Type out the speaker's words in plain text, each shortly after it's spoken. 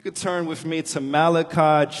You could turn with me to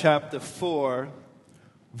Malachi chapter 4,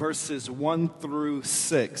 verses 1 through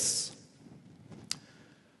 6.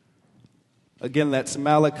 Again, that's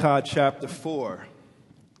Malachi chapter 4,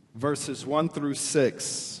 verses 1 through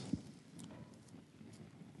 6.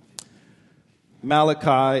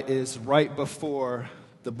 Malachi is right before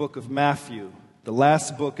the book of Matthew, the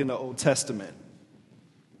last book in the Old Testament.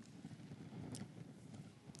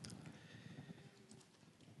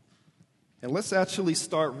 And let's actually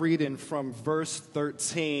start reading from verse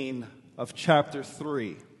 13 of chapter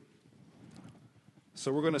 3.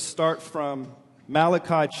 So we're going to start from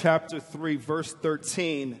Malachi chapter 3, verse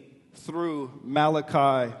 13, through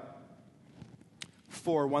Malachi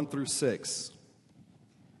 4, 1 through 6.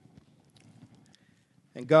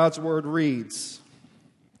 And God's word reads,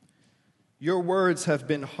 "Your words have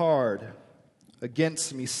been hard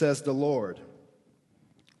against me, says the Lord.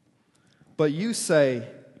 But you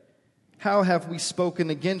say, 'How have we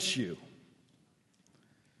spoken against you?'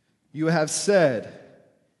 You have said,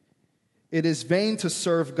 'It is vain to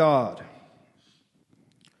serve God.'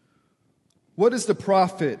 What is the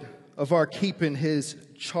profit of our keeping his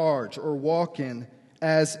charge or walking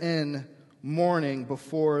as in mourning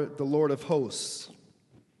before the Lord of hosts?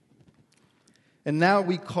 And now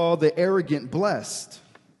we call the arrogant blessed.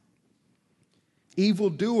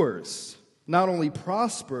 Evildoers not only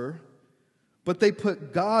prosper, but they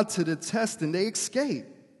put God to the test and they escape.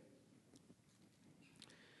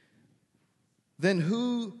 Then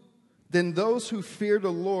those who fear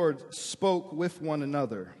the Lord spoke with one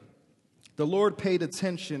another. The Lord paid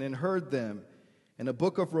attention and heard them, and a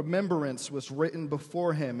book of remembrance was written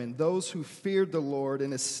before him, and those who feared the Lord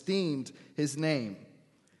and esteemed his name.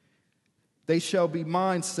 They shall be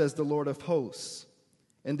mine, says the Lord of hosts,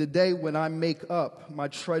 in the day when I make up my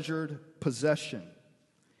treasured possession.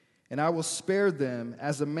 And I will spare them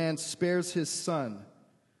as a man spares his son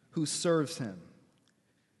who serves him.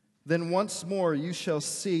 Then once more you shall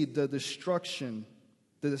see the distinction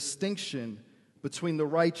between the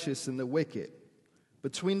righteous and the wicked,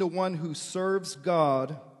 between the one who serves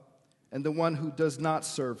God and the one who does not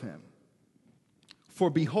serve him. For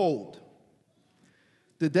behold,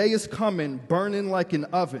 the day is coming, burning like an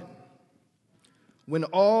oven, when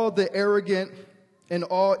all the arrogant and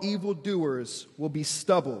all evildoers will be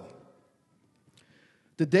stubble.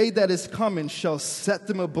 The day that is coming shall set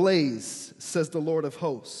them ablaze, says the Lord of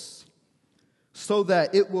hosts, so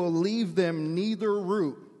that it will leave them neither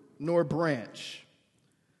root nor branch.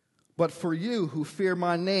 But for you who fear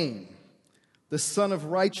my name, the Son of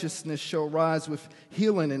Righteousness shall rise with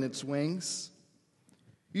healing in its wings.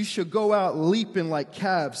 You shall go out leaping like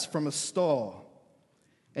calves from a stall,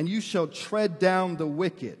 and you shall tread down the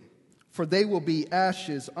wicked, for they will be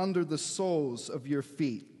ashes under the soles of your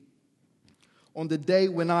feet. On the day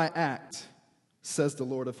when I act, says the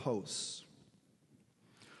Lord of hosts.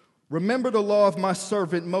 Remember the law of my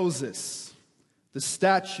servant Moses, the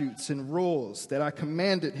statutes and rules that I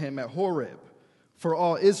commanded him at Horeb for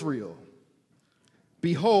all Israel.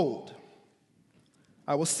 Behold,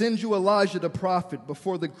 I will send you Elijah the prophet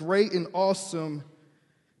before the great and awesome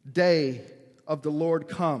day of the Lord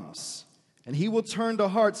comes, and he will turn the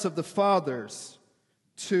hearts of the fathers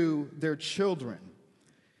to their children,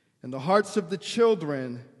 and the hearts of the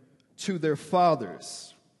children to their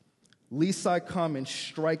fathers, lest I come and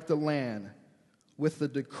strike the land with the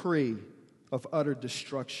decree of utter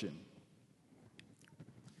destruction."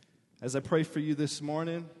 As I pray for you this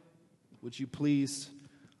morning, would you please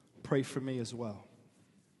pray for me as well?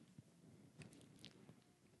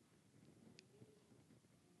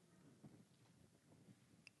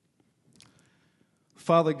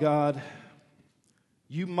 Father God,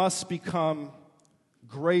 you must become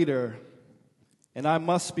greater, and I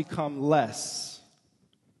must become less.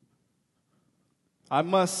 I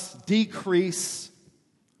must decrease,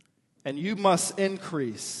 and you must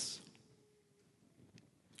increase.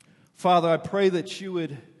 Father, I pray that you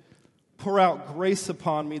would pour out grace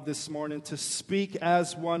upon me this morning to speak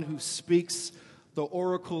as one who speaks the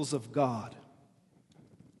oracles of God.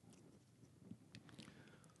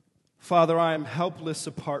 Father, I am helpless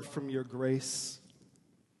apart from your grace.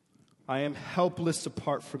 I am helpless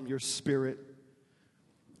apart from your Spirit.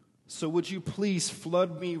 So would you please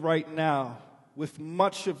flood me right now with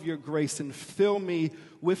much of your grace and fill me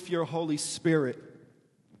with your Holy Spirit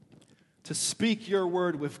to speak your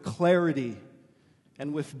word with clarity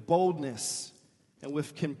and with boldness and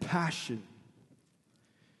with compassion.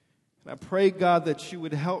 And I pray, God, that you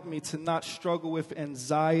would help me to not struggle with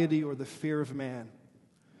anxiety or the fear of man,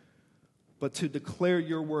 but to declare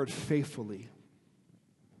your word faithfully.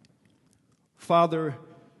 Father,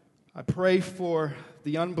 I pray for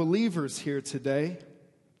the unbelievers here today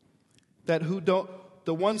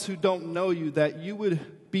the ones who don't know you, that you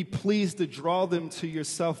would be pleased to draw them to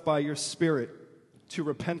yourself by your Spirit to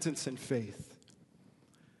repentance and faith.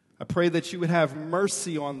 I pray that you would have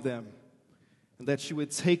mercy on them and that you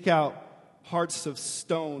would take out hearts of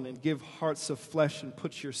stone and give hearts of flesh and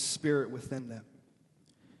put your Spirit within them.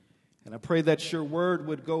 And I pray that your word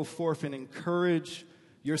would go forth and encourage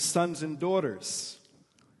your sons and daughters,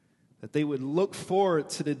 that they would look forward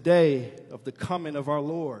to the day of the coming of our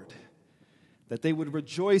Lord, that they would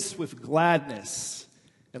rejoice with gladness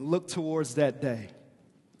and look towards that day.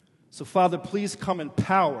 So, Father, please come in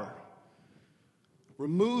power.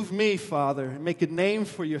 Remove me, Father, and make a name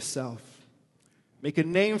for yourself. Make a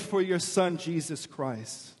name for your Son, Jesus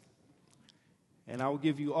Christ. And I will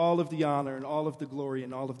give you all of the honor and all of the glory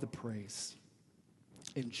and all of the praise.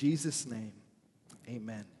 In Jesus' name,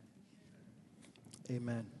 amen.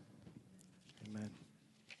 Amen. Amen.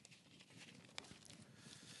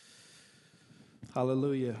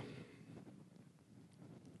 Hallelujah.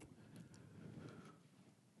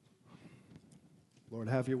 Lord,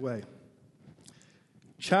 have your way.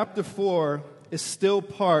 Chapter 4 is still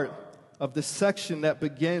part of the section that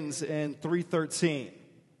begins in 3:13.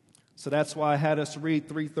 So that's why I had us read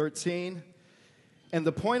 3:13. And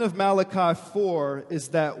the point of Malachi 4 is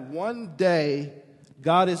that one day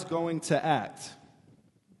God is going to act.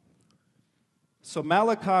 So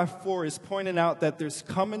Malachi 4 is pointing out that there's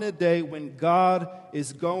coming a day when God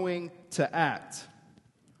is going to act.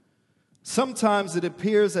 Sometimes it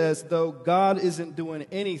appears as though God isn't doing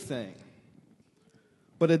anything.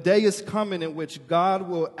 But a day is coming in which God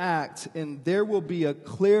will act, and there will be a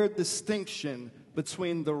clear distinction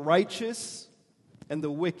between the righteous and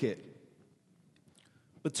the wicked,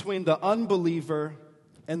 between the unbeliever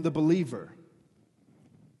and the believer.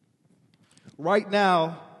 Right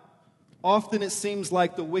now, often it seems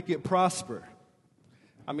like the wicked prosper.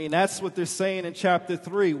 I mean, that's what they're saying in chapter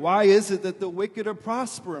 3. Why is it that the wicked are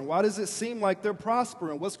prospering? Why does it seem like they're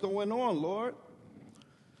prospering? What's going on, Lord?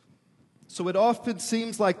 So it often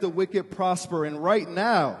seems like the wicked prosper, and right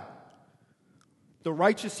now, the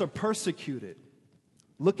righteous are persecuted.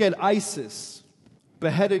 Look at ISIS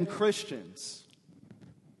beheading Christians.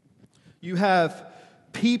 You have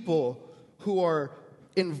people who are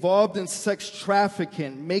involved in sex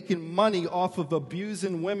trafficking, making money off of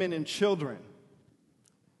abusing women and children.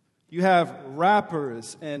 You have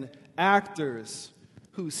rappers and actors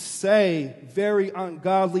who say very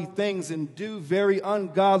ungodly things and do very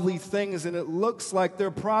ungodly things, and it looks like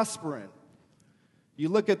they're prospering. You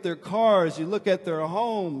look at their cars, you look at their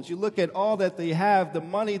homes, you look at all that they have, the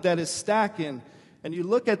money that is stacking, and you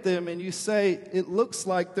look at them and you say, it looks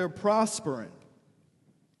like they're prospering.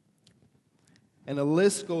 And the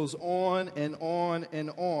list goes on and on and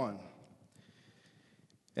on.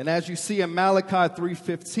 And as you see in Malachi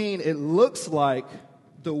 3:15, it looks like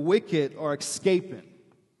the wicked are escaping.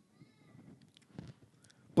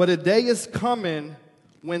 But a day is coming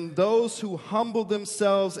when those who humble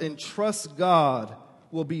themselves and trust God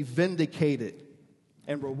will be vindicated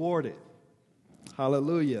and rewarded.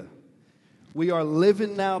 Hallelujah. We are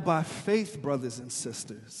living now by faith, brothers and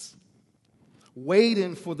sisters,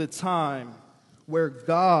 waiting for the time where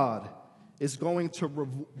God is going to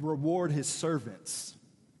reward his servants.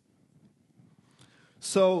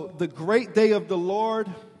 So the great day of the Lord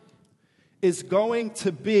is going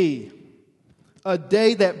to be a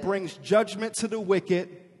day that brings judgment to the wicked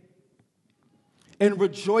and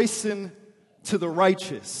rejoicing to the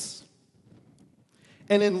righteous.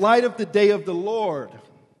 And in light of the day of the Lord,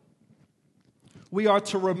 we are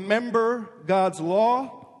to remember God's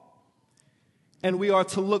law, and we are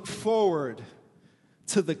to look forward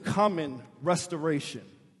to the coming restoration.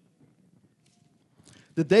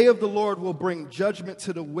 The day of the Lord will bring judgment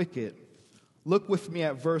to the wicked. Look with me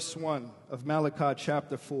at verse 1 of Malachi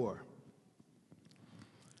chapter 4.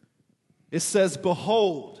 It says,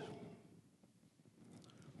 behold.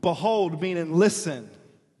 Behold, meaning listen.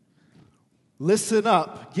 Listen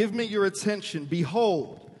up. Give me your attention.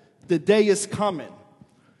 Behold, the day is coming.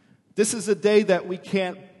 This is a day that we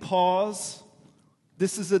can't pause.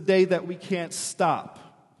 This is a day that we can't stop.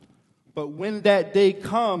 But when that day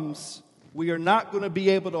comes, we are not going to be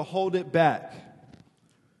able to hold it back.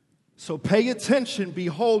 So pay attention.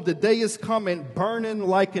 Behold, the day is coming, burning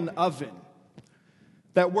like an oven.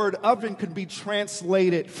 That word oven could be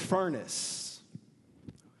translated furnace.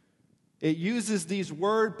 It uses these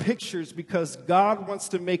word pictures because God wants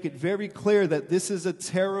to make it very clear that this is a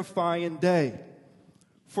terrifying day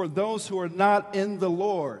for those who are not in the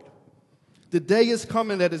Lord. The day is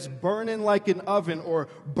coming that is burning like an oven or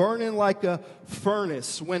burning like a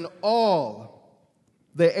furnace when all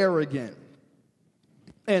the arrogant,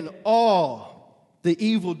 and all the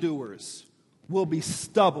evildoers will be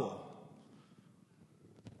stubble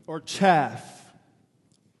or chaff.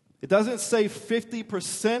 It doesn't say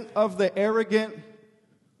 50% of the arrogant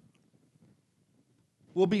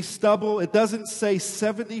will be stubble. It doesn't say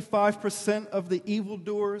 75% of the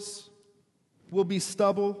evildoers will be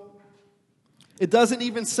stubble. It doesn't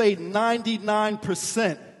even say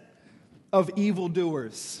 99% of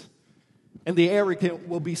evildoers and the arrogant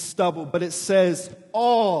will be stubble, but it says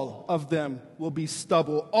all of them will be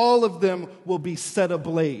stubble. All of them will be set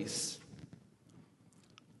ablaze.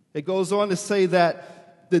 It goes on to say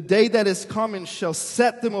that the day that is coming shall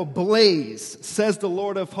set them ablaze, says the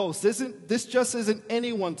Lord of hosts. This just isn't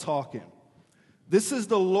anyone talking. This is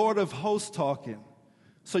the Lord of hosts talking.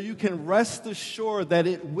 So you can rest assured that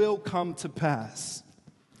it will come to pass.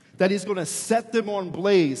 That he's going to set them on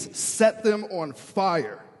blaze, set them on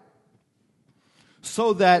fire,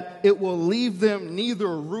 so that it will leave them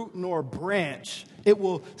neither root nor branch. It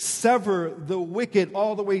will sever the wicked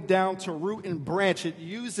all the way down to root and branch. It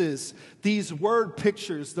uses these word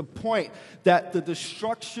pictures, the point that the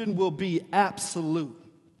destruction will be absolute.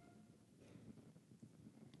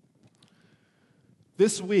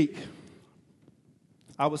 This week,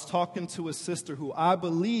 I was talking to a sister who I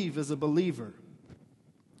believe is a believer.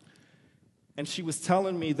 And she was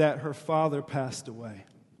telling me that her father passed away.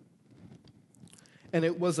 And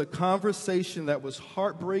it was a conversation that was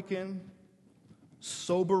heartbreaking,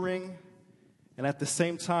 sobering, and at the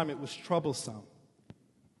same time it was troublesome.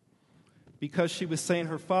 Because she was saying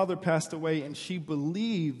her father passed away and she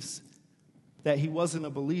believes that he wasn't a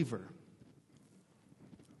believer.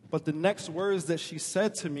 But the next words that she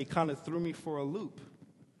said to me kind of threw me for a loop.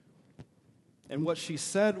 And what she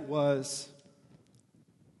said was,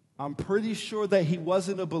 I'm pretty sure that he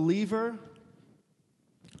wasn't a believer,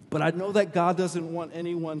 but I know that God doesn't want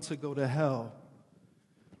anyone to go to hell.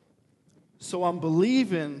 So I'm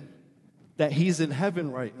believing that he's in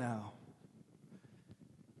heaven right now.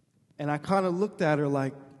 And I kind of looked at her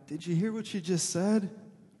like, did you hear what you just said?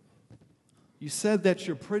 You said that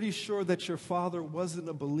you're pretty sure that your father wasn't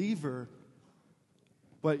a believer,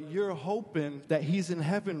 but you're hoping that he's in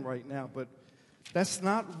heaven right now. But that's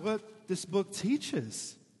not what this book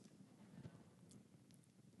teaches.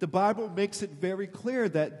 The Bible makes it very clear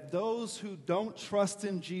that those who don't trust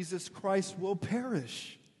in Jesus Christ will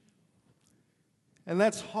perish. And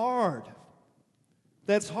that's hard.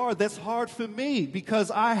 That's hard. That's hard for me because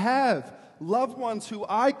I have loved ones who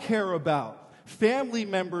I care about, family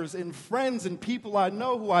members and friends and people I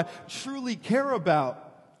know who I truly care about,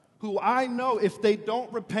 who I know if they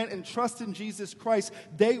don't repent and trust in Jesus Christ,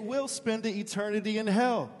 they will spend the eternity in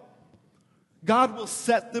hell. God will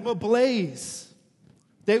set them ablaze.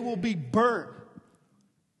 They will be burnt,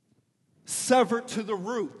 severed to the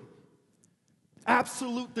root.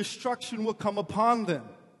 Absolute destruction will come upon them.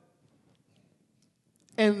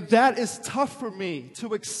 And that is tough for me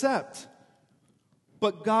to accept.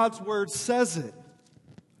 But God's word says it.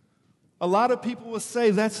 A lot of people will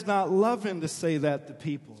say that's not loving to say that to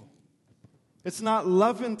people. It's not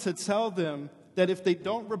loving to tell them that if they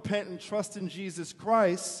don't repent and trust in Jesus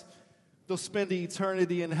Christ, they'll spend the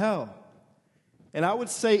eternity in hell. And I would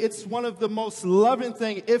say it's one of the most loving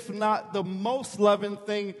thing, if not the most loving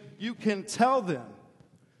thing you can tell them.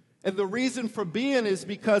 And the reason for being is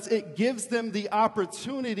because it gives them the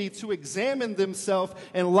opportunity to examine themselves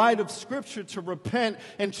in light of Scripture, to repent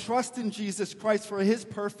and trust in Jesus Christ for his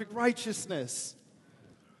perfect righteousness.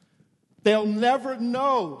 They'll never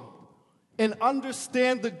know and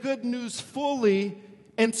understand the good news fully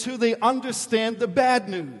until they understand the bad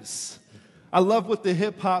news. I love what the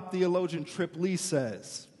hip-hop theologian Trip Lee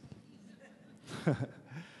says.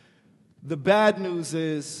 The bad news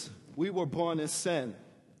is we were born in sin.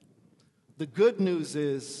 The good news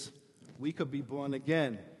is we could be born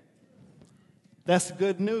again. That's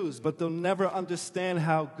good news, but they'll never understand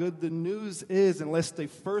how good the news is unless they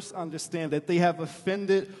first understand that they have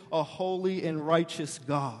offended a holy and righteous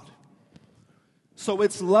God. So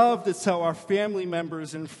it's love to tell our family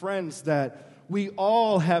members and friends that we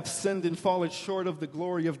all have sinned and fallen short of the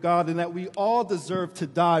glory of God and that we all deserve to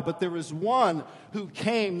die. But there is one who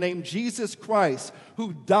came named Jesus Christ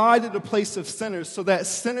who died in the place of sinners so that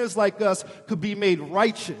sinners like us could be made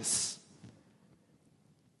righteous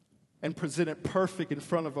and presented perfect in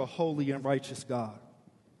front of a holy and righteous God.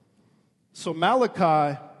 So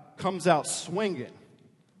Malachi comes out swinging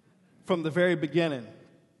from the very beginning.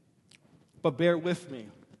 But bear with me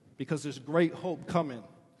because there's great hope coming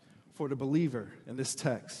for the believer in this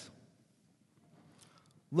text.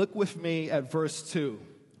 Look with me at verse 2.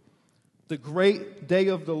 The great day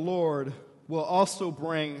of the Lord will also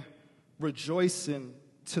bring rejoicing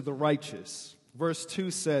to the righteous. Verse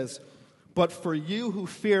 2 says, "But for you who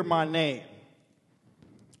fear my name,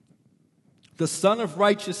 the Son of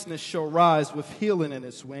Righteousness shall rise with healing in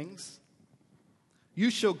its wings. You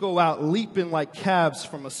shall go out leaping like calves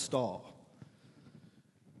from a stall."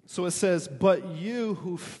 So it says, "But you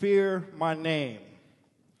who fear my name."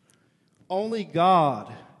 Only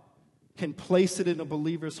God can place it in a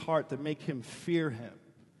believer's heart to make him fear him.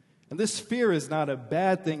 And this fear is not a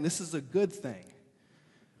bad thing. This is a good thing.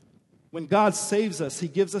 When God saves us, he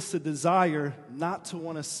gives us a desire not to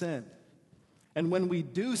want to sin. And when we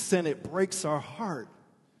do sin, it breaks our heart.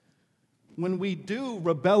 When we do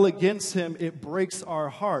rebel against him, it breaks our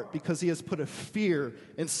heart because he has put a fear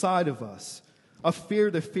inside of us, a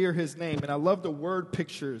fear to fear his name. And I love the word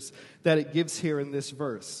pictures that it gives here in this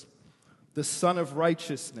verse. The Son of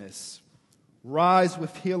Righteousness, rise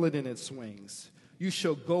with healing in its wings. You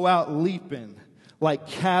shall go out leaping like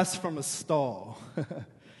calves from a stall.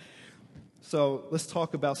 So let's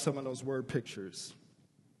talk about some of those word pictures.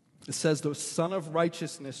 It says the Son of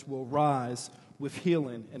Righteousness will rise with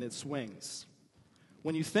healing in its wings.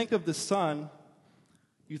 When you think of the sun,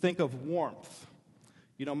 you think of warmth.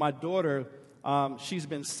 You know, my daughter, she's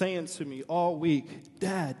been saying to me all week,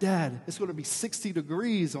 Dad, it's going to be 60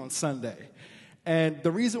 degrees on Sunday. And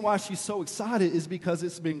the reason why she's so excited is because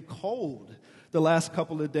it's been cold the last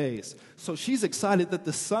couple of days. So she's excited that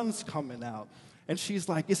the sun's coming out. And she's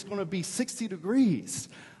like, it's going to be 60 degrees.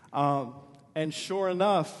 And sure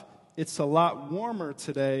enough, it's a lot warmer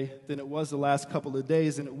today than it was the last couple of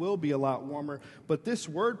days, and it will be a lot warmer. But this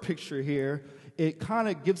word picture here, it kind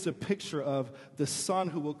of gives a picture of the Son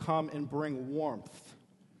who will come and bring warmth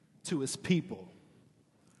to his people,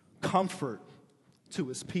 comfort to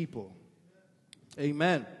his people.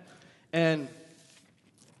 Amen. And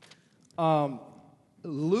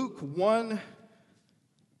Luke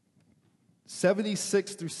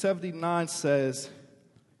 1:76 through 79 says,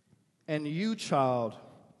 "And you, child,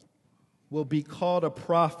 will be called a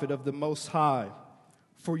prophet of the Most High,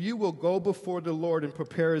 for you will go before the Lord and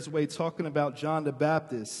prepare his way," talking about John the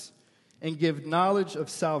Baptist, "and give knowledge of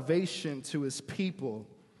salvation to his people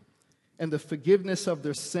and the forgiveness of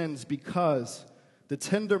their sins, because the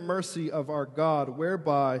tender mercy of our God,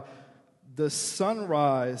 whereby the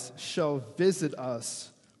sunrise shall visit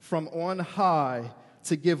us from on high,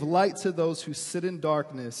 to give light to those who sit in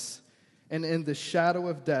darkness and in the shadow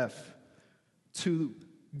of death, to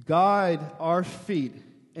guide our feet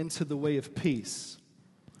into the way of peace."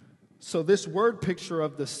 So this word picture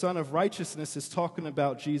of the Son of Righteousness is talking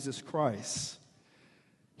about Jesus Christ.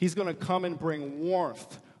 He's going to come and bring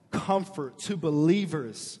warmth, comfort to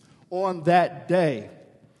believers on that day.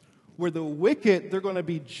 Where the wicked, they're going to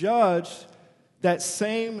be judged, that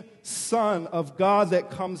same Son of God that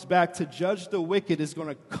comes back to judge the wicked is going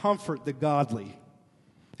to comfort the godly.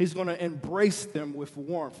 He's going to embrace them with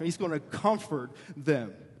warmth. He's going to comfort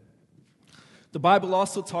them. The Bible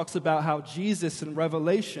also talks about how Jesus in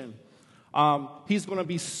Revelation, he's going to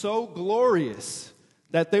be so glorious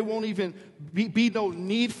that there won't even be no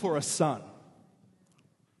need for a sun.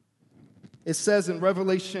 It says in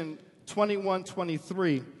Revelation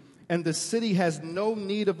 21:23, "And the city has no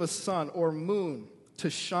need of a sun or moon to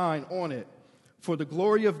shine on it, for the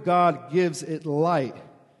glory of God gives it light,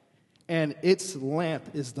 and its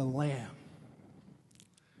lamp is the Lamb."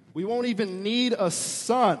 We won't even need a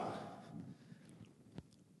sun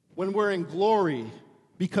when we're in glory,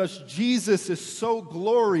 because Jesus is so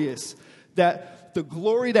glorious that the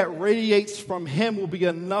glory that radiates from him will be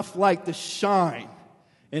enough light to shine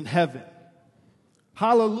in heaven.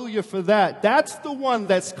 Hallelujah for that. That's the one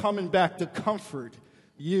that's coming back to comfort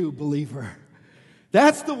you, believer.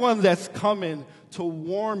 That's the one that's coming to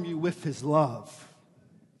warm you with his love.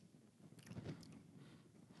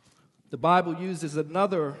 The Bible uses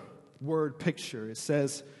another word picture. It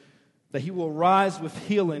says that he will rise with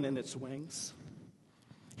healing in its wings.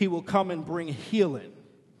 He will come and bring healing.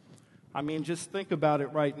 I mean, just think about it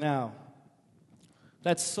right now.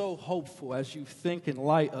 That's so hopeful as you think in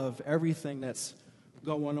light of everything that's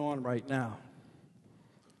going on right now.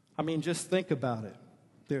 I mean, just think about it.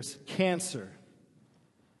 There's cancer.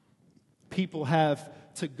 People have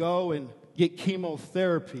to go and get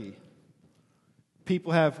chemotherapy.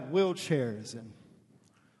 People have wheelchairs, and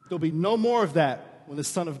there'll be no more of that when the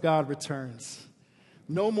Son of God returns.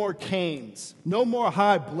 No more canes. No more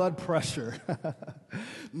high blood pressure.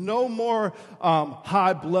 No more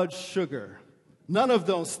high blood sugar. None of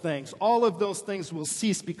those things. All of those things will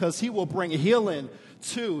cease because he will bring healing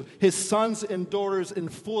to his sons and daughters in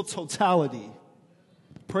full totality.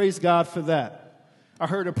 Praise God for that. I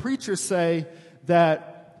heard a preacher say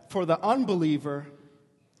that for the unbeliever,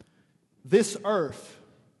 this earth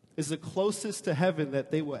is the closest to heaven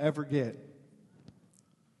that they will ever get.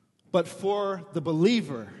 But for the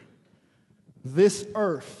believer, this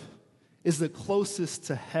earth is the closest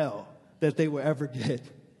to hell that they will ever get.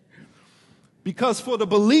 Because for the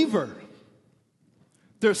believer,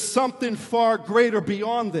 there's something far greater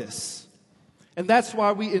beyond this. And that's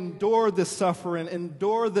why we endure the suffering,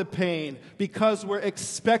 endure the pain, because we're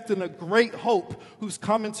expecting a great hope who's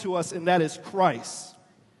coming to us, and that is Christ.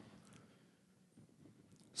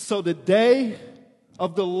 So the day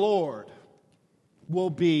of the Lord will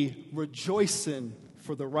be rejoicing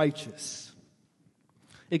for the righteous.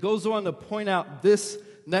 It goes on to point out this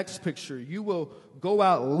next picture. You will go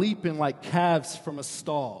out leaping like calves from a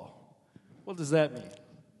stall. What does that mean?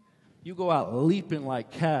 You go out leaping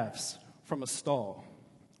like calves from a stall.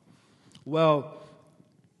 Well,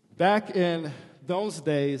 back in those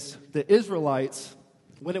days, the Israelites,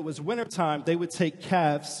 when it was wintertime, they would take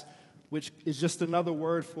calves, which is just another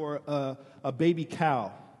word for a baby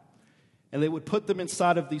cow, and they would put them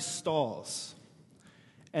inside of these stalls.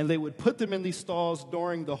 And they would put them in these stalls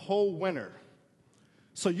during the whole winter.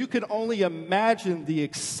 So you can only imagine the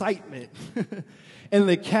excitement in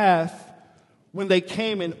the calf when they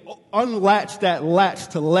came and unlatched that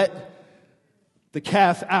latch to let the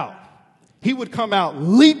calf out. He would come out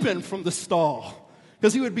leaping from the stall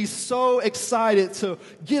because he would be so excited to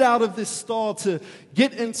get out of this stall, to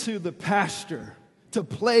get into the pasture, to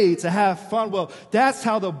play, to have fun. Well, that's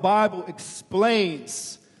how the Bible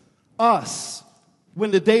explains us.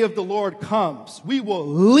 When the day of the Lord comes, we will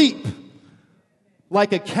leap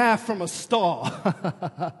like a calf from a stall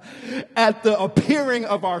at the appearing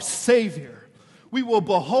of our Savior. We will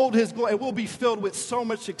behold his glory, and we'll be filled with so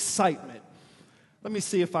much excitement. Let me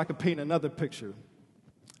see if I can paint another picture.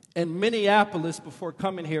 In Minneapolis, before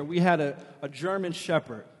coming here, we had a German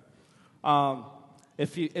Shepherd.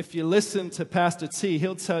 If you listen to Pastor T,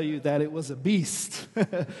 he'll tell you that it was a beast,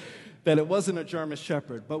 that it wasn't a German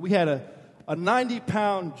Shepherd. But we had a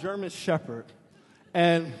 90-pound German Shepherd,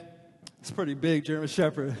 and it's a pretty big German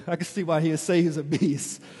Shepherd. I can see why he would say he's a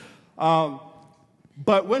beast.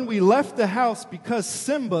 But when we left the house, because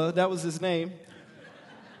Simba, that was his name.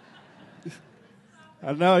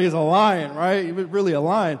 I know he's a lion, right? He was really a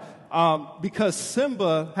lion. Because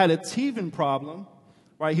Simba had a teething problem,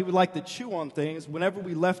 right? He would like to chew on things. Whenever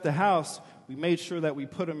we left the house, we made sure that we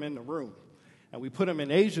put him in the room. And we put him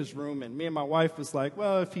in Asia's room, and me and my wife was like,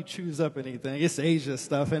 well, if he chews up anything, it's Asia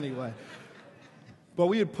stuff anyway. But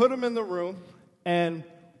we would put him in the room, and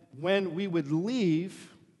when we would leave,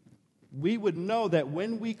 we would know that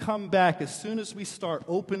when we come back, as soon as we start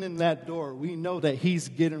opening that door, we know that he's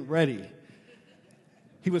getting ready.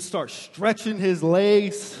 He would start stretching his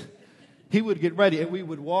legs. He would get ready, and we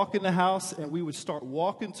would walk in the house, and we would start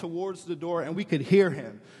walking towards the door, and we could hear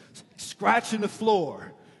him scratching the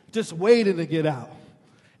floor, just waiting to get out.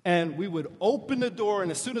 And we would open the door,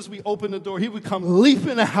 and as soon as we opened the door, he would come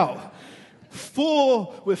leaping out,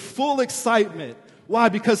 with full excitement. Why?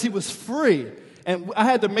 Because he was free. And I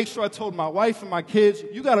had to make sure I told my wife and my kids,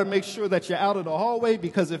 you got to make sure that you're out of the hallway,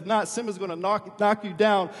 because if not, Simba's going to knock you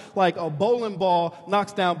down like a bowling ball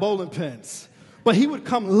knocks down bowling pins. But he would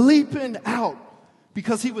come leaping out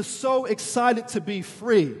because he was so excited to be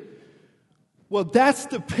free. Well, that's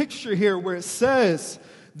the picture here where it says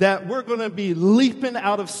that we're going to be leaping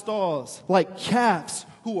out of stalls like calves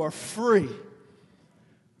who are free.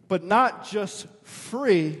 But not just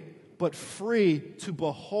free, but free to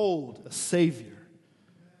behold a Savior.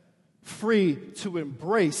 Free to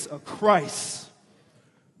embrace a Christ.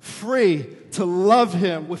 Free to love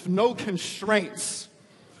him with no constraints.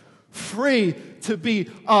 Free to be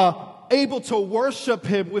able to worship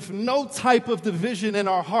him with no type of division in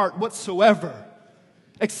our heart whatsoever.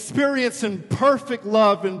 Experiencing perfect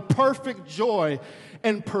love and perfect joy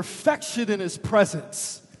and perfection in his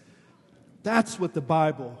presence. That's what the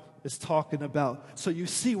Bible is talking about. So you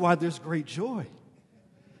see why there's great joy.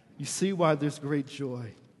 You see why there's great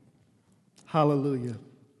joy. Hallelujah.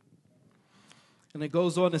 And it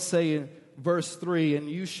goes on to say in verse 3, and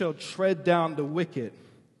you shall tread down the wicked,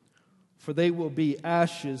 for they will be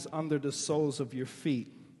ashes under the soles of your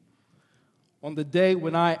feet. On the day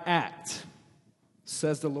when I act,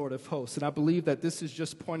 says the Lord of hosts. And I believe that this is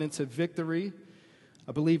just pointing to victory.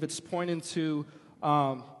 I believe it's pointing to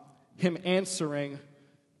him answering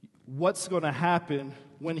what's going to happen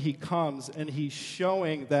when he comes. And he's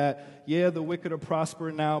showing that, yeah, the wicked are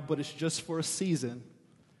prospering now, but it's just for a season.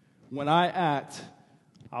 When I act,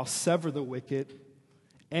 I'll sever the wicked,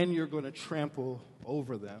 and you're going to trample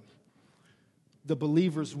over them. The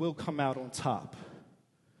believers will come out on top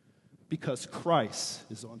because Christ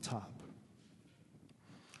is on top.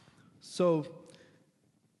 So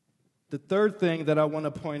The third thing that I want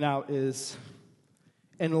to point out is,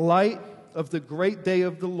 in light of the great day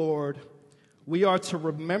of the Lord, we are to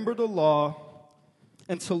remember the law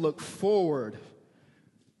and to look forward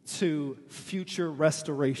to future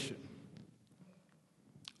restoration.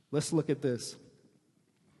 Let's look at this.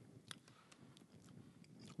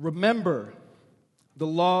 Remember the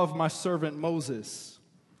law of my servant Moses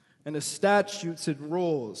and the statutes and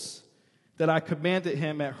rules that I commanded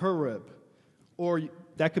him at Horeb, or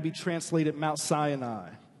that could be translated Mount Sinai,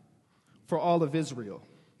 for all of Israel.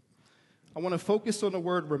 I want to focus on the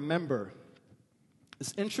word remember.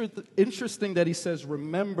 It's interesting that he says,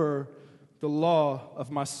 remember the law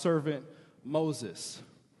of my servant Moses.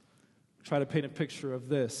 Try to paint a picture of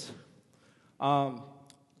this. About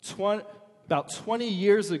 20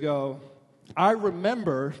 years ago, I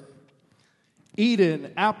remember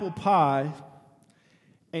eating apple pie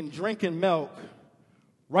and drinking milk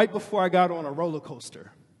right before I got on a roller coaster.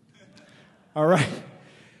 All right?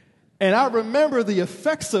 And I remember the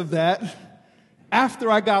effects of that after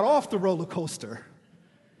I got off the roller coaster.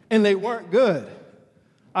 And they weren't good.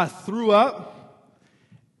 I threw up,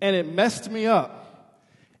 and it messed me up.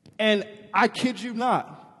 And I kid you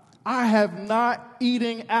not, I have not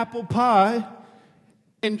eaten apple pie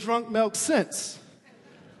and drunk milk since.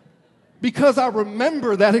 Because I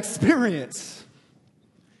remember that experience.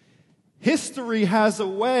 History has a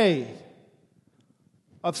way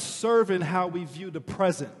of serving how we view the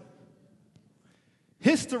present.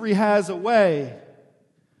 History has a way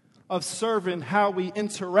of serving how we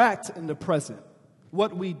interact in the present,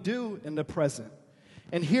 what we do in the present.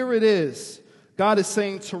 And here it is. God is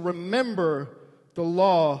saying to remember the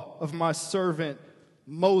law of my servant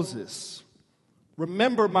Moses.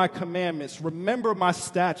 Remember my commandments. Remember my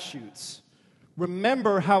statutes.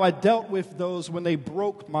 Remember how I dealt with those when they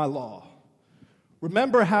broke my law.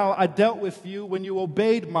 Remember how I dealt with you when you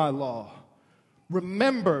obeyed my law.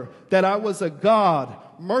 Remember that I was a God,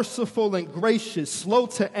 merciful and gracious, slow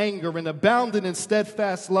to anger, and abounding in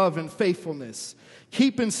steadfast love and faithfulness,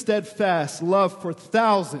 keeping steadfast love for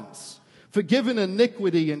thousands, forgiving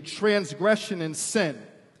iniquity and transgression and sin,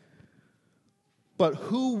 but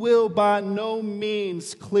who will by no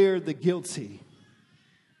means clear the guilty,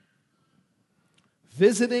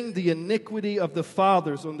 visiting the iniquity of the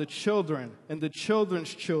fathers on the children and the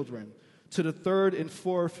children's children to the third and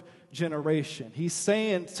fourth generation. He's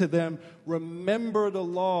saying to them, remember the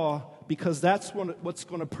law because that's what's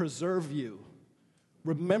going to preserve you.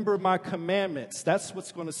 Remember my commandments. That's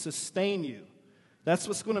what's going to sustain you. That's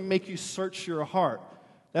what's going to make you search your heart.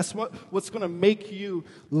 That's what's going to make you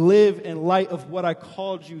live in light of what I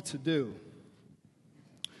called you to do.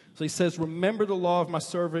 So he says, remember the law of my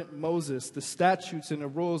servant Moses, the statutes and the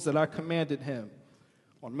rules that I commanded him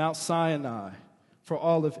on Mount Sinai for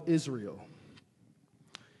all of Israel.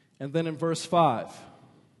 And then in verse 5,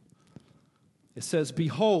 it says,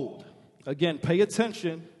 behold, again, pay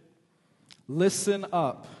attention, listen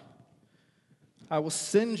up. I will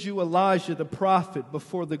send you Elijah the prophet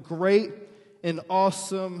before the great and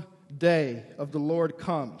awesome day of the Lord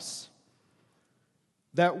comes.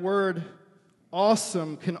 That word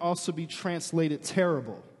awesome can also be translated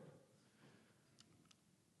terrible.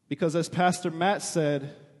 Because as Pastor Matt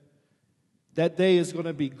said, that day is going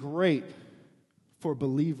to be great for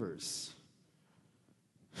believers.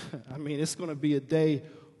 I mean, it's going to be a day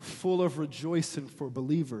full of rejoicing for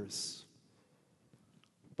believers.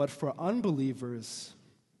 But for unbelievers,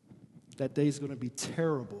 that day is going to be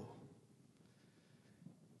terrible.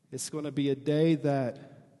 It's going to be a day that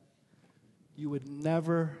you would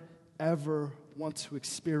never, ever want to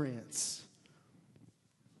experience.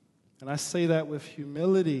 And I say that with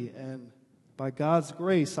humility and by God's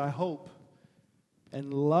grace, I hope,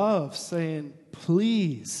 and love, saying,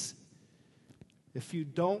 please, if you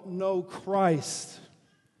don't know Christ,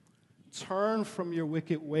 turn from your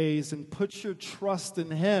wicked ways and put your trust in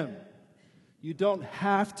Him. You don't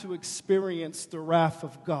have to experience the wrath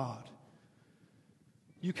of God.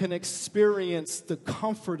 You can experience the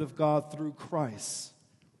comfort of God through Christ.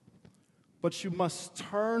 But you must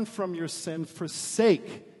turn from your sin,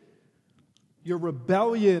 forsake your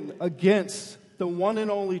rebellion against the one and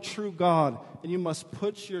only true God, and you must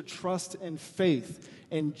put your trust and faith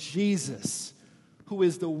in Jesus, who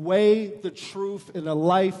is the way, the truth, and the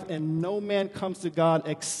life, and no man comes to God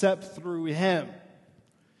except through Him.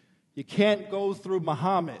 You can't go through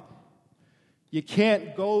Muhammad. You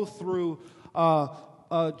can't go through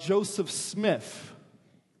Joseph Smith.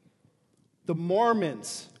 The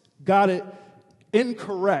Mormons got it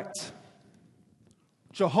incorrect.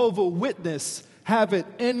 Jehovah's Witnesses have it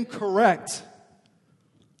incorrect.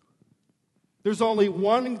 There's only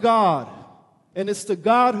one God, and it's the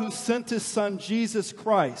God who sent his Son, Jesus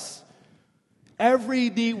Christ, every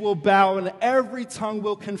knee will bow and every tongue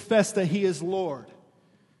will confess that he is Lord.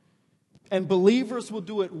 And believers will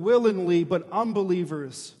do it willingly, but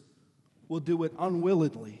unbelievers will do it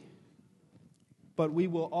unwillingly. But we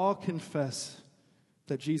will all confess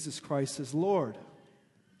that Jesus Christ is Lord.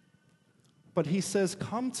 But he says,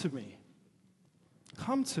 come to me.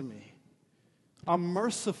 Come to me. I'm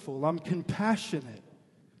merciful. I'm compassionate.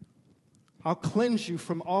 I'll cleanse you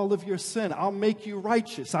from all of your sin. I'll make you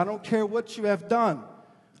righteous. I don't care what you have done.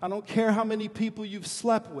 I don't care how many people you've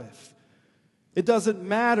slept with. It doesn't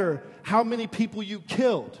matter how many people you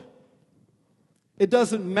killed. It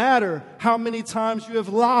doesn't matter how many times you have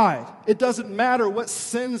lied. It doesn't matter what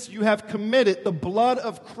sins you have committed. The blood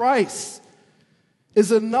of Christ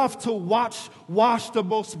is enough to wash the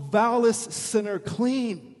most vilest sinner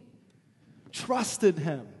clean. Trust in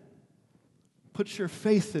him. Put your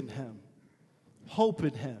faith in him. Hope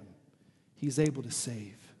in him. He's able to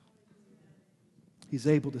save. He's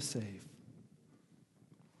able to save.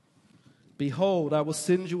 Behold, I will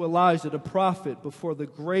send you Elijah the prophet before the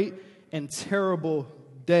great and terrible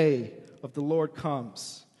day of the Lord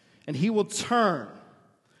comes. And he will turn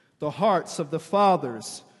the hearts of the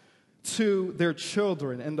fathers to their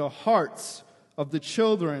children and the hearts of the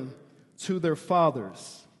children to their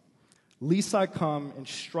fathers. Lest I come and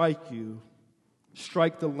strike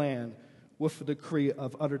the land with a decree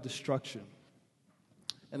of utter destruction.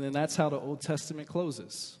 And then that's how the Old Testament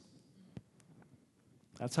closes.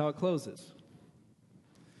 That's how it closes.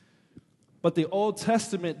 But the Old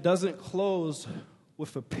Testament doesn't close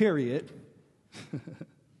with a period.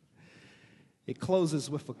 It closes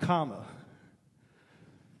with a comma.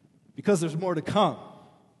 Because there's more to come.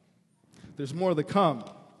 There's more to come.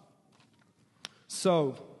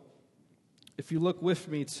 So, if you look with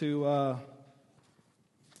me to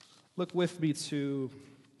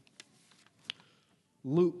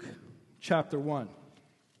Luke chapter 1.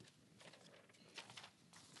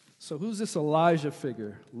 So who's this Elijah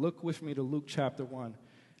figure? Look with me to Luke chapter 1.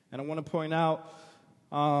 And I want to point out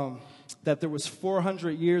that there was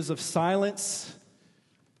 400 years of silence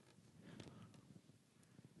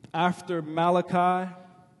after Malachi.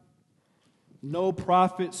 No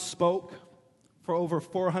prophet spoke for over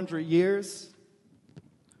 400 years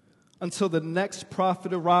until the next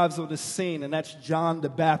prophet arrives on the scene, and that's John the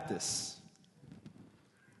Baptist,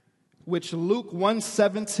 which Luke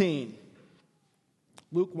 1:17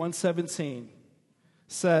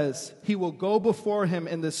 says, he will go before him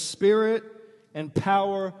in the spirit and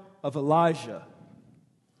power of Elijah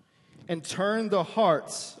and turn the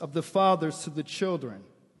hearts of the fathers to the children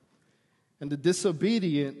and the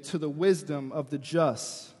disobedient to the wisdom of the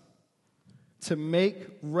just, to make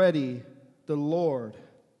ready the Lord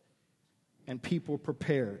and people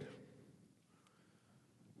prepared.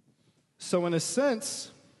 So in a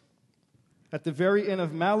sense, at the very end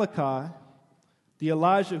of Malachi, the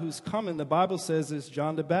Elijah who's coming, the Bible says, is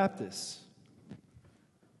John the Baptist.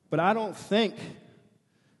 But I don't think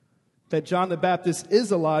that John the Baptist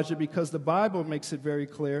is Elijah, because the Bible makes it very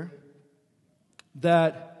clear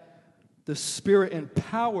that the spirit and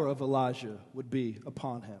power of Elijah would be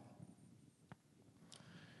upon him.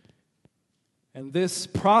 And this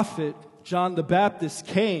prophet, John the Baptist,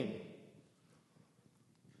 came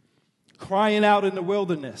crying out in the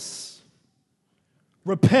wilderness,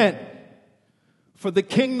 repent, for the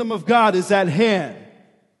kingdom of God is at hand.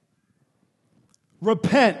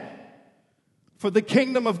 Repent, for the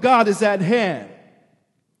kingdom of God is at hand.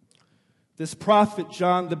 This prophet,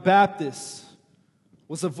 John the Baptist,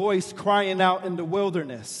 was a voice crying out in the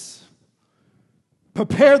wilderness,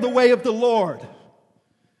 prepare the way of the Lord.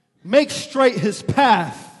 Make straight his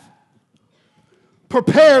path.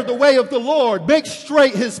 Prepare the way of the Lord. Make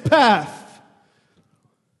straight his path.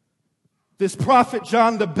 This prophet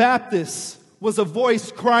John the Baptist was a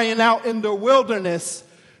voice crying out in the wilderness,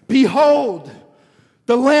 behold,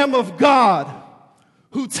 the Lamb of God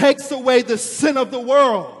who takes away the sin of the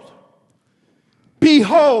world.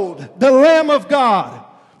 Behold, the Lamb of God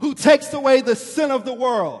who takes away the sin of the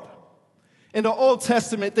world. In the Old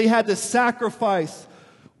Testament, they had to sacrifice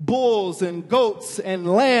bulls and goats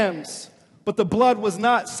and lambs, but the blood was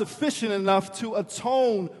not sufficient enough to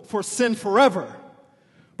atone for sin forever.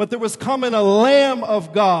 But there was coming a Lamb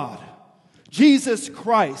of God, Jesus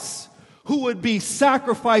Christ, who would be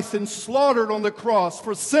sacrificed and slaughtered on the cross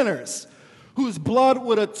for sinners, whose blood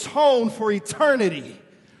would atone for eternity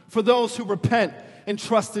for those who repent and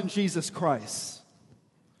trust in Jesus Christ.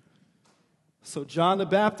 So John the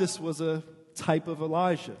Baptist was a type of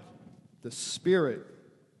Elijah. The spirit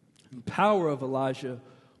and power of Elijah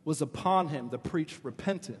was upon him to preach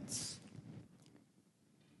repentance.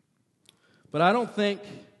 But I don't think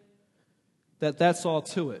that that's all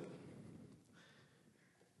to it.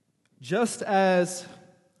 Just as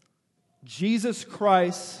Jesus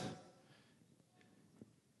Christ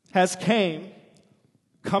has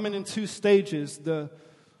coming in two stages, the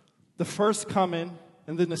first coming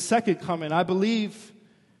and then the second coming, I believe,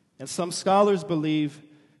 and some scholars believe,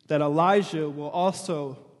 that Elijah will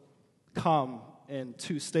also come in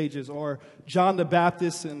two stages, or John the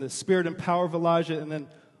Baptist in the spirit and power of Elijah, and then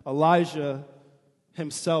Elijah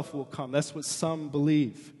himself will come. That's what some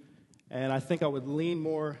believe. And I think I would lean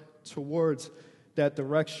more towards that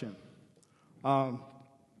direction.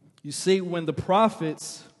 You see, when the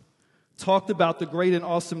prophets talked about the great and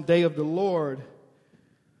awesome day of the Lord,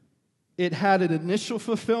 it had an initial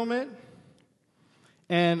fulfillment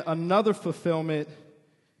and another fulfillment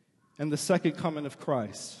in the second coming of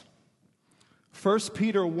Christ. 1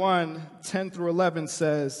 Peter 1:10-11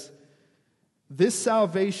 says, "This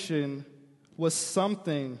salvation was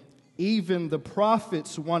something even the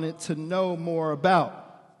prophets wanted to know more about.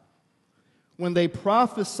 When they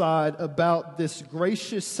prophesied about this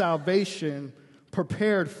gracious salvation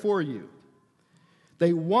prepared for you,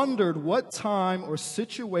 they wondered what time or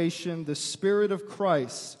situation the Spirit of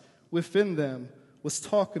Christ within them was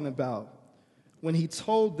talking about when he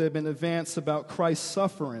told them in advance about Christ's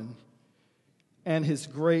suffering and his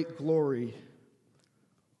great glory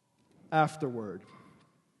afterward."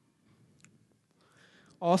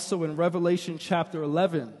 Also in Revelation chapter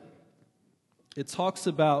 11, it talks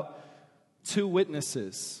about two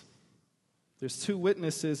witnesses. There's two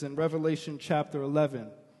witnesses in Revelation chapter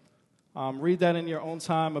 11. Read that in your own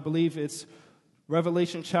time. I believe it's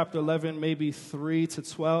Revelation chapter 11, maybe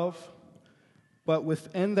 3-12. But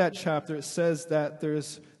within that chapter, it says that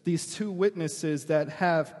there's these two witnesses that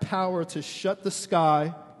have power to shut the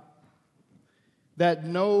sky, that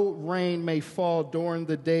no rain may fall during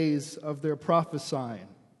the days of their prophesying.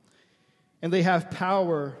 And they have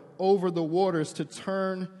power over the waters to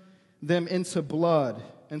turn them into blood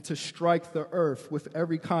and to strike the earth with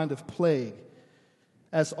every kind of plague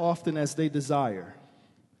as often as they desire.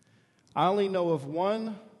 I only know of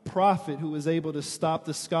one prophet who was able to stop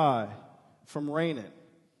the sky from raining.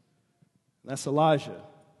 That's Elijah.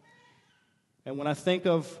 And when I think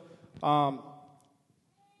of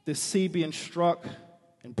the sea being struck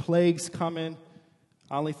and plagues coming,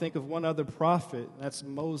 I only think of one other prophet, and that's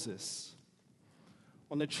Moses.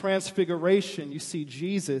 On the Transfiguration, you see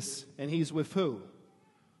Jesus, and he's with who?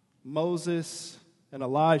 Moses and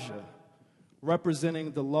Elijah,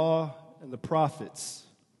 representing the law and the prophets.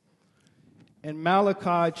 In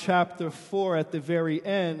Malachi chapter 4, at the very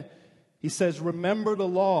end, he says, "Remember the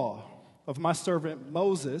law of my servant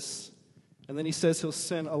Moses." And then he says he'll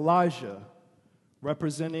send Elijah,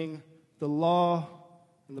 representing the law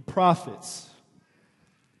and the prophets.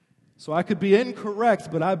 So I could be incorrect,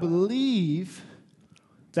 but I believe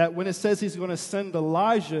that when it says he's going to send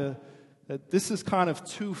Elijah, that this is kind of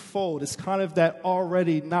twofold. It's kind of that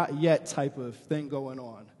already not yet type of thing going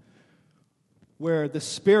on, where the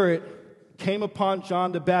Spirit came upon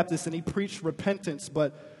John the Baptist and he preached repentance,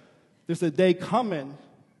 but there's a day coming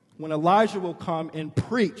when Elijah will come and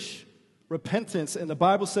preach repentance, and the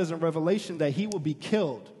Bible says in Revelation that he will be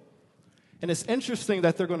killed. And it's interesting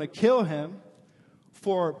that they're going to kill him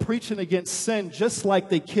for preaching against sin, just like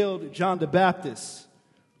they killed John the Baptist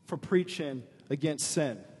for preaching against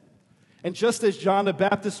sin. And just as John the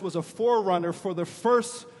Baptist was a forerunner for the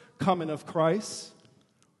first coming of Christ,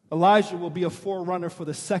 Elijah will be a forerunner for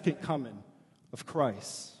the second coming of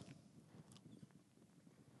Christ.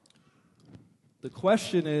 The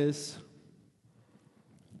question is,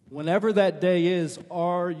 whenever that day is,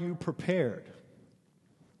 are you prepared?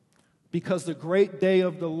 Because the great day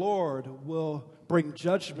of the Lord will bring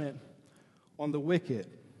judgment on the wicked.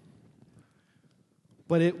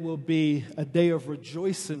 But it will be a day of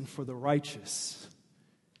rejoicing for the righteous.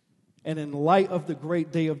 And in light of the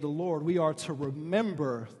great day of the Lord, we are to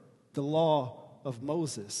remember the law of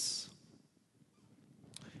Moses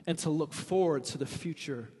and to look forward to the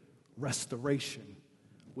future restoration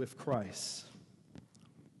with Christ.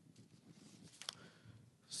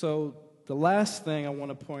 So the last thing I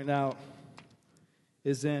want to point out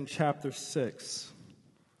is in chapter 6,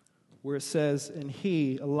 where it says, "And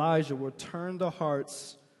he, Elijah, will turn the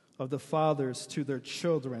hearts of the fathers to their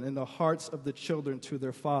children, and the hearts of the children to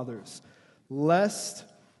their fathers, lest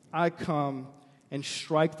I come and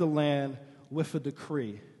strike the land with a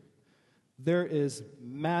decree." There is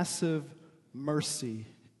massive mercy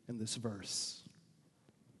in this verse.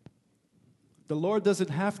 The Lord doesn't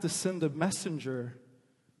have to send a messenger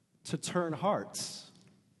to turn hearts,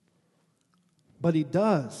 but he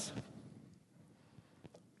does.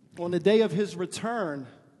 on the day of his return,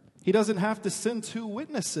 he doesn't have to send two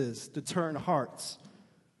witnesses to turn hearts,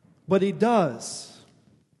 but he does,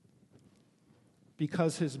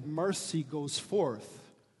 because his mercy goes forth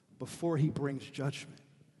before he brings judgment.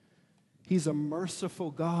 He's a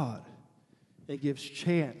merciful God that gives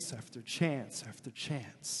chance after chance after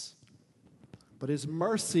chance. But his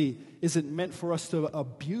mercy isn't meant for us to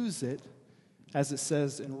abuse it, as it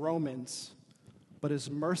says in Romans, but his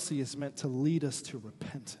mercy is meant to lead us to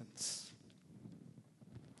repentance.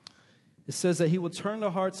 It says that he will turn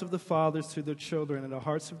the hearts of the fathers to their children and the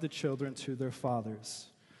hearts of the children to their fathers.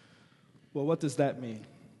 Well, what does that mean?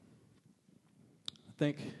 I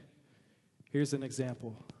think here's an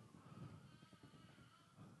example.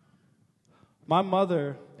 My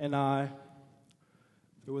mother and I,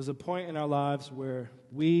 there was a point in our lives where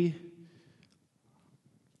we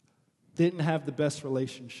didn't have the best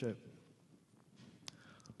relationship.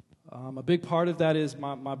 A big part of that is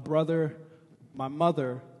my mother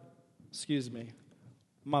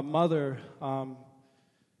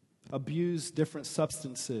abused different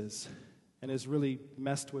substances and has really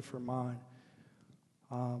messed with her mind.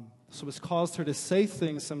 So it's caused her to say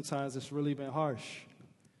things sometimes that's really been harsh.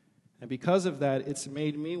 And because of that, it's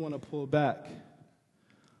made me want to pull back.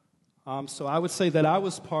 So I would say that I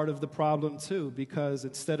was part of the problem too, because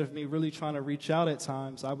instead of me really trying to reach out at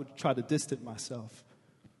times, I would try to distance myself.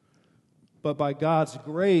 But by God's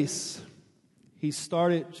grace, he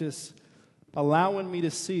started just allowing me to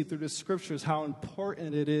see through the scriptures how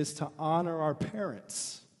important it is to honor our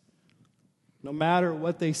parents, no matter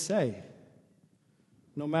what they say,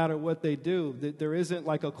 no matter what they do. There isn't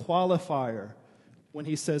like a qualifier when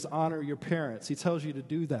he says honor your parents. He tells you to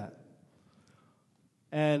do that.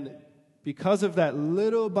 And because of that,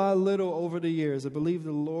 little by little over the years, I believe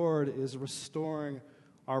the Lord is restoring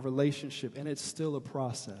our relationship, and it's still a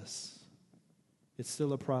process. It's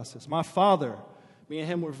still a process. My father, me and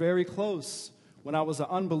him were very close when I was an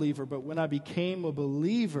unbeliever, but when I became a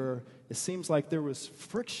believer, it seems like there was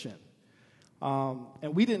friction.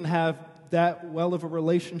 And we didn't have that well of a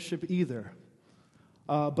relationship either.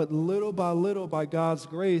 But little, by God's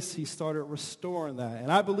grace, he started restoring that.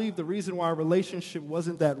 And I believe the reason why our relationship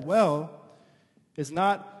wasn't that well is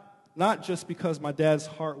not just because my dad's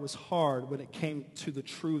heart was hard when it came to the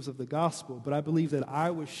truths of the gospel, but I believe that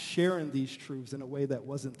I was sharing these truths in a way that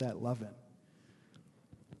wasn't that loving.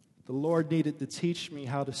 The Lord needed to teach me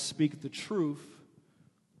how to speak the truth,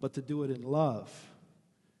 but to do it in love,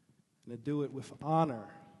 and to do it with honor,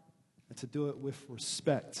 and to do it with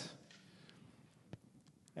respect.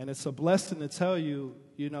 And it's a blessing to tell you,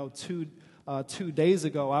 2 days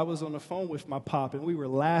ago, I was on the phone with my pop, and we were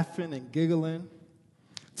laughing and giggling,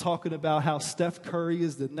 talking about how Steph Curry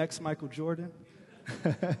is the next Michael Jordan,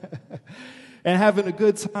 and having a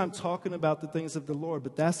good time talking about the things of the Lord.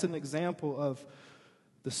 But that's an example of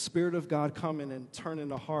the Spirit of God coming and turning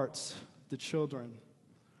the hearts of the children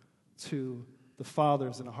to the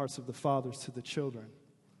fathers and the hearts of the fathers to the children.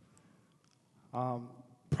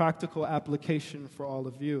 Practical application for all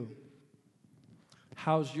of you.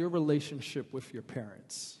 How's your relationship with your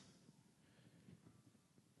parents?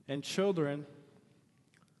 And children,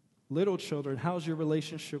 little children, how's your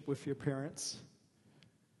relationship with your parents?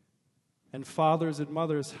 And fathers and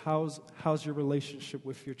mothers, how's your relationship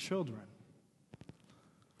with your children?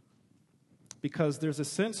 Because there's a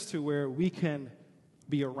sense to where we can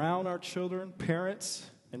be around our children, parents,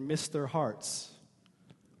 and miss their hearts.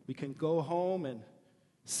 We can go home and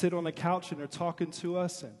sit on the couch and they're talking to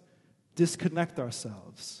us and disconnect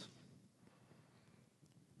ourselves.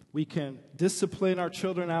 We can discipline our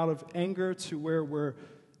children out of anger to where we're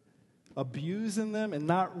abusing them and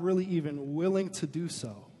not really even willing to do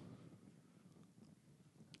so.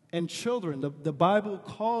 And children, the Bible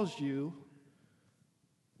calls you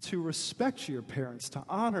to respect your parents, to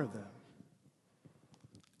honor them.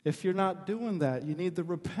 If you're not doing that, you need to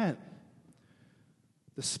repent.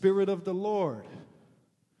 The Spirit of the Lord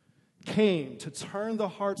came to turn the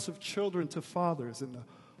hearts of children to fathers and the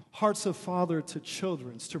hearts of father to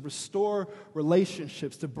children, to restore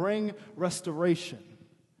relationships, to bring restoration.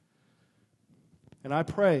 And I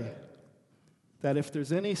pray that if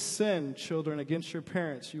there's any sin, children, against your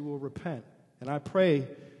parents, you will repent. And I pray,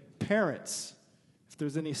 parents, if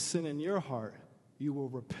there's any sin in your heart, you will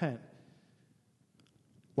repent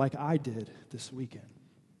like I did this weekend.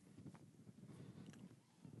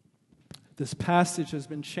 This passage has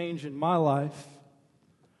been changing my life,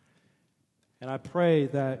 and I pray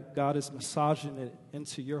that God is massaging it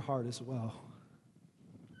into your heart as well.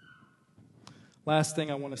 Last thing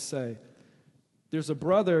I want to say. There's a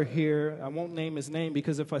brother here. I won't name his name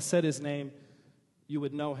because if I said his name, you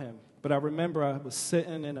would know him. But I remember I was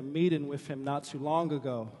sitting in a meeting with him not too long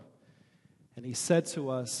ago, and he said to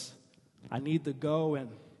us, I need to go and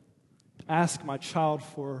ask my child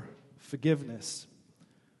for forgiveness.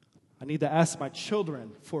 I need to ask my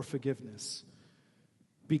children for forgiveness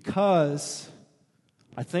because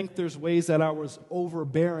I think there's ways that I was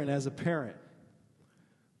overbearing as a parent.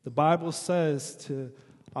 The Bible says to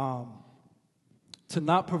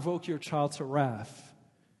not provoke your child to wrath.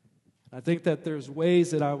 I think that there's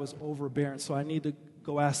ways that I was overbearing, so I need to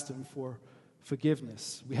go ask them for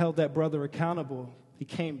forgiveness. We held that brother accountable. He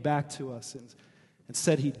came back to us and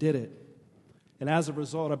said he did it. And as a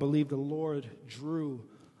result, I believe the Lord drew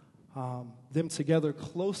them together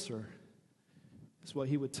closer, is what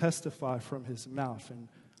he would testify from his mouth. And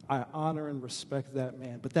I honor and respect that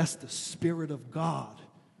man. But that's the Spirit of God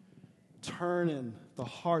turning the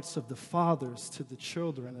hearts of the fathers to the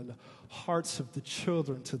children and the hearts of the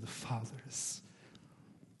children to the fathers.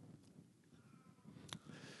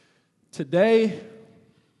 Today,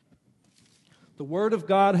 the Word of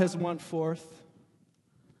God has went forth,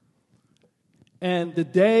 and the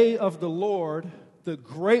day of the Lord, the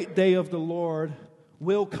great day of the Lord,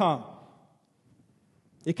 will come.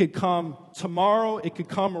 It could come tomorrow, it could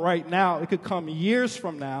come right now, it could come years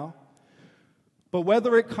from now. But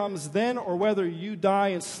whether it comes then or whether you die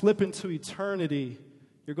and slip into eternity,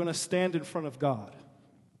 you're going to stand in front of God.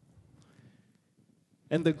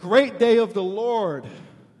 And the great day of the Lord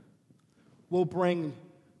will bring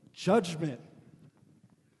judgment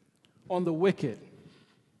on the wicked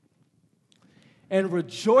and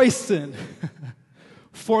rejoicing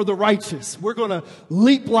for the righteous. We're going to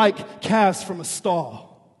leap like calves from a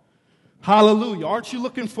stall. Hallelujah. Aren't you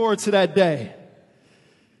looking forward to that day?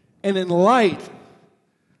 And in light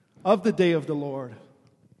of the day of the Lord,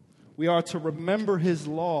 we are to remember His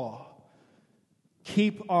law,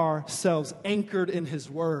 keep ourselves anchored in His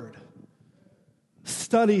word,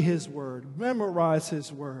 study His word, memorize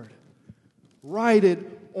His word, write it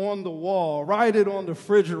on the wall, write it on the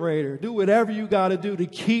refrigerator, do whatever you got to do to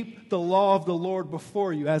keep the law of the Lord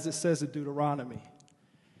before you, as it says in Deuteronomy.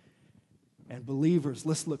 And believers,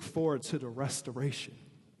 let's look forward to the restoration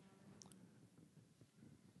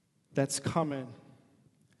that's coming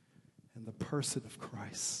in the person of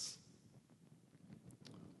Christ.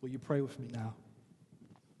 Will you pray with me now?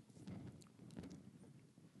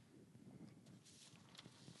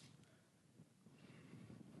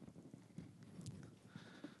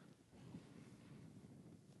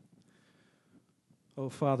 Oh,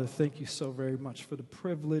 Father, thank you so very much for the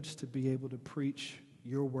privilege to be able to preach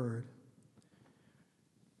your word.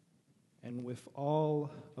 And with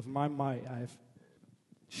all of my might, I've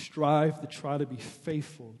strived to try to be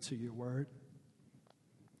faithful to your word.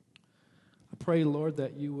 I pray, Lord,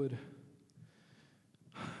 that you would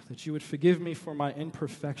forgive me for my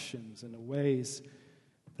imperfections and the ways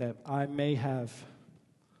that I may have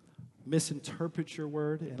misinterpreted your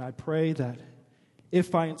word. And I pray that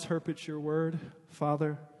if I interpret your word,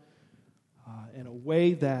 Father, in a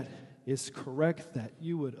way that is correct, that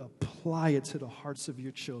you would apply it to the hearts of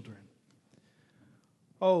your children.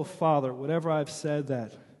 Oh, Father, whatever I've said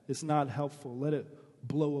that is not helpful, let it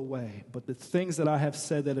blow away. But the things that I have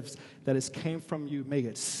said that has came from you, may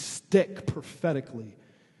it stick prophetically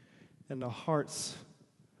in the hearts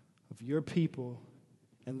of your people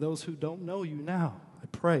and those who don't know you now. I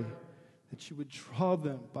pray that you would draw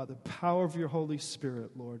them by the power of your Holy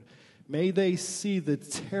Spirit, Lord. May they see the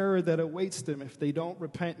terror that awaits them if they don't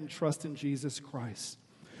repent and trust in Jesus Christ.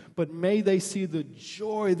 But may they see the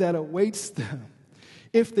joy that awaits them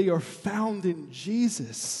if they are found in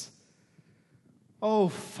Jesus. Oh,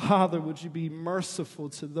 Father, would you be merciful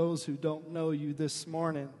to those who don't know you this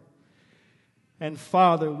morning? And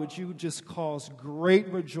Father, would you just cause great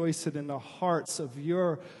rejoicing in the hearts of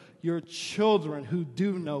your children who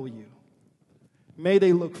do know you? May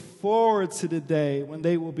they look forward to the day when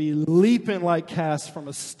they will be leaping like calves from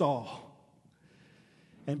a stall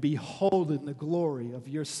and beholding the glory of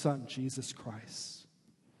your Son, Jesus Christ.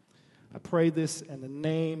 I pray this in the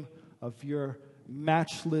name of your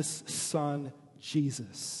matchless Son,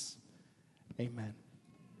 Jesus. Amen.